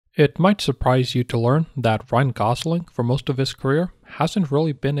It might surprise you to learn that Ryan Gosling, for most of his career, hasn't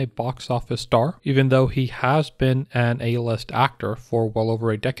really been a box office star, even though he has been an A-list actor for well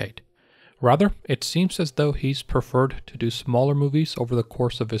over a decade. Rather, it seems as though he's preferred to do smaller movies over the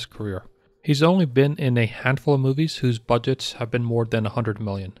course of his career. He's only been in a handful of movies whose budgets have been more than $100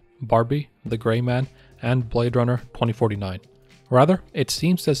 million: Barbie, The Gray Man, and Blade Runner 2049. Rather, it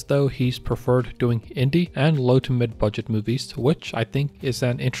seems as though he's preferred doing indie and low to mid budget movies, which I think is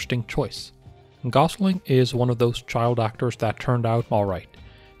an interesting choice. Gosling is one of those child actors that turned out alright.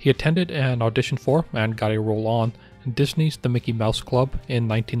 He attended an audition for and got a role on Disney's The Mickey Mouse Club in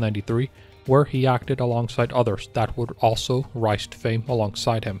 1993, where he acted alongside others that would also rise to fame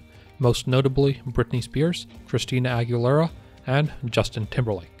alongside him, most notably Britney Spears, Christina Aguilera, and Justin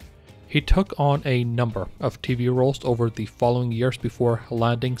Timberlake. He took on a number of TV roles over the following years before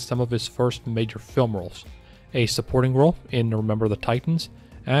landing some of his first major film roles: a supporting role in Remember the Titans,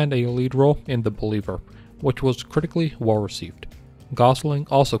 and a lead role in The Believer, which was critically well received. Gosling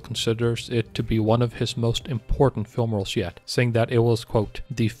also considers it to be one of his most important film roles yet, saying that it was, quote,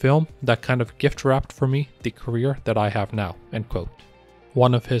 "the film that kind of gift-wrapped for me the career that I have now," end quote.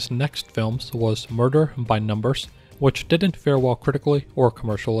 One of his next films was Murder by Numbers, which didn't fare well critically or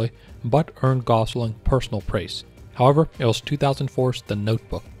commercially, but earned Gosling personal praise. However, it was 2004's The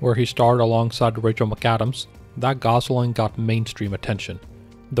Notebook, where he starred alongside Rachel McAdams, that Gosling got mainstream attention.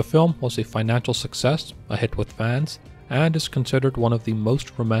 The film was a financial success, a hit with fans, and is considered one of the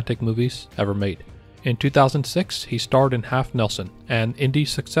most romantic movies ever made. In 2006, he starred in Half Nelson, an indie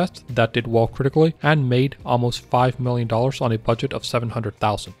success that did well critically and made almost $5 million on a budget of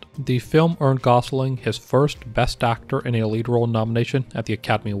 $700,000. The film earned Gosling his first Best Actor in a Lead Role nomination at the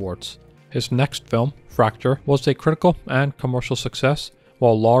Academy Awards. His next film, Fracture, was a critical and commercial success,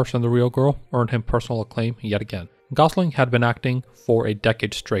 while Lars and the Real Girl earned him personal acclaim yet again. Gosling had been acting for a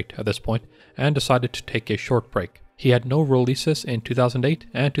decade straight at this point and decided to take a short break. He had no releases in 2008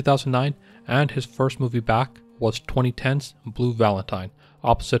 and 2009, and his first movie back was 2010's Blue Valentine,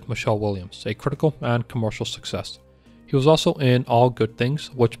 opposite Michelle Williams, a critical and commercial success. He was also in All Good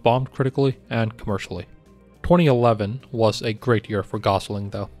Things, which bombed critically and commercially. 2011 was a great year for Gosling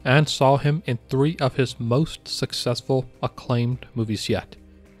though, and saw him in 3 of his most successful, acclaimed movies yet: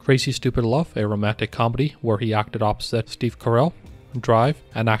 Crazy Stupid Love, a romantic comedy where he acted opposite Steve Carell; Drive,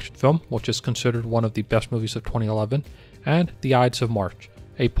 an action film which is considered one of the best movies of 2011, and The Ides of March,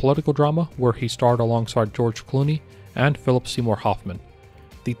 a political drama where he starred alongside George Clooney and Philip Seymour Hoffman.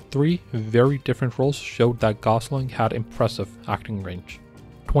 The 3 very different roles showed that Gosling had impressive acting range.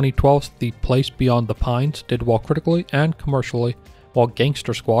 2012's The Place Beyond the Pines did well critically and commercially, while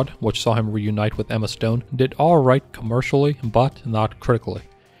Gangster Squad, which saw him reunite with Emma Stone, did alright commercially but not critically.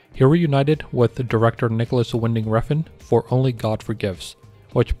 He reunited with director Nicholas Winding Refn for Only God Forgives,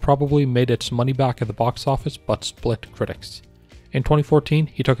 which probably made its money back at the box office but split critics. In 2014,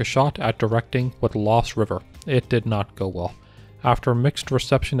 he took a shot at directing with Lost River. It did not go well. After mixed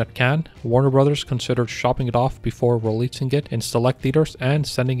reception at Cannes, Warner Bros. Considered shopping it off before releasing it in select theaters and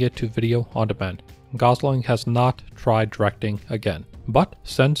sending it to video on demand. Gosling has not tried directing again, but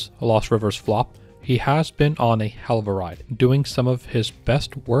since Lost River's flop, he has been on a hell of a ride, doing some of his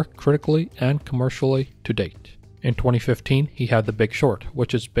best work critically and commercially to date. In 2015, he had The Big Short,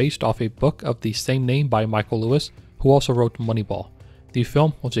 which is based off a book of the same name by Michael Lewis, who also wrote Moneyball. The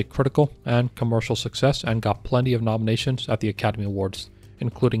film was a critical and commercial success and got plenty of nominations at the Academy Awards,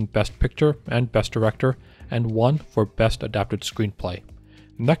 including Best Picture and Best Director, and won for Best Adapted Screenplay.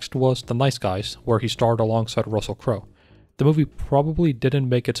 Next was The Nice Guys, where he starred alongside Russell Crowe. The movie probably didn't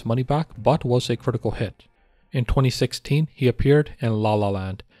make its money back, but was a critical hit. In 2016, he appeared in La La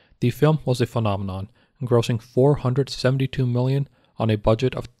Land. The film was a phenomenon, grossing $472 million on a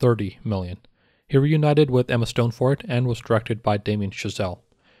budget of $30 million. He reunited with Emma Stone for it and was directed by Damien Chazelle.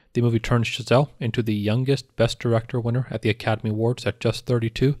 The movie turned Chazelle into the youngest Best Director winner at the Academy Awards at just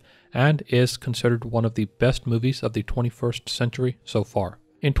 32, and is considered one of the best movies of the 21st century so far.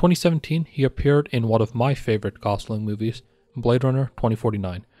 In 2017, he appeared in one of my favorite Gosling movies, Blade Runner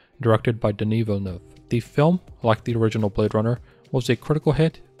 2049, directed by Denis Villeneuve. The film, like the original Blade Runner, was a critical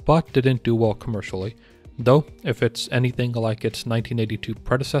hit, but didn't do well commercially. Though, if it's anything like its 1982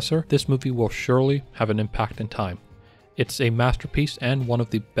 predecessor, this movie will surely have an impact in time. It's a masterpiece and one of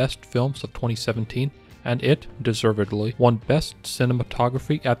the best films of 2017, and it, deservedly, won Best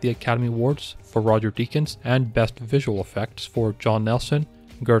Cinematography at the Academy Awards for Roger Deakins and Best Visual Effects for John Nelson,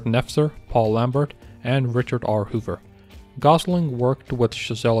 Gerd Nefzer, Paul Lambert, and Richard R. Hoover. Gosling worked with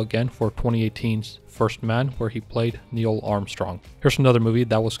Chazelle again for 2018's First Man, where he played Neil Armstrong. Here's another movie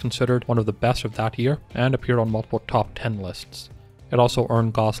that was considered one of the best of that year and appeared on multiple top 10 lists. It also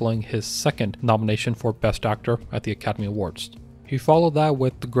earned Gosling his second nomination for Best Actor at the Academy Awards. He followed that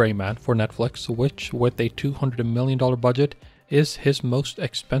with The Gray Man for Netflix, which, with a $200 million budget, is his most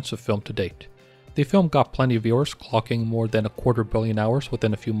expensive film to date. The film got plenty of viewers, clocking more than 250 million hours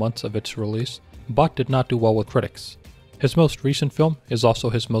within a few months of its release, but did not do well with critics. His most recent film is also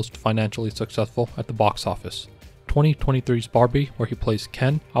his most financially successful at the box office, 2023's Barbie, where he plays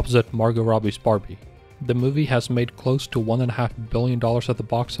Ken opposite Margot Robbie's Barbie. The movie has made close to $1.5 billion at the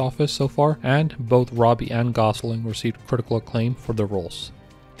box office so far, and both Robbie and Gosling received critical acclaim for their roles.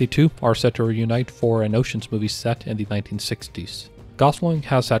 The two are set to reunite for an Ocean's movie set in the 1960s. Gosling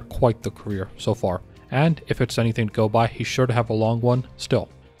has had quite the career so far, and if it's anything to go by, he's sure to have a long one still.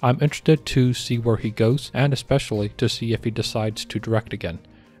 I'm interested to see where he goes, and especially to see if he decides to direct again.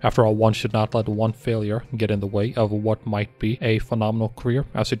 After all, one should not let one failure get in the way of what might be a phenomenal career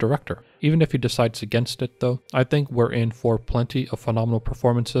as a director. Even if he decides against it though, I think we're in for plenty of phenomenal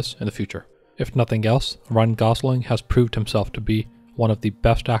performances in the future. If nothing else, Ryan Gosling has proved himself to be one of the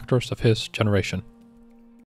best actors of his generation.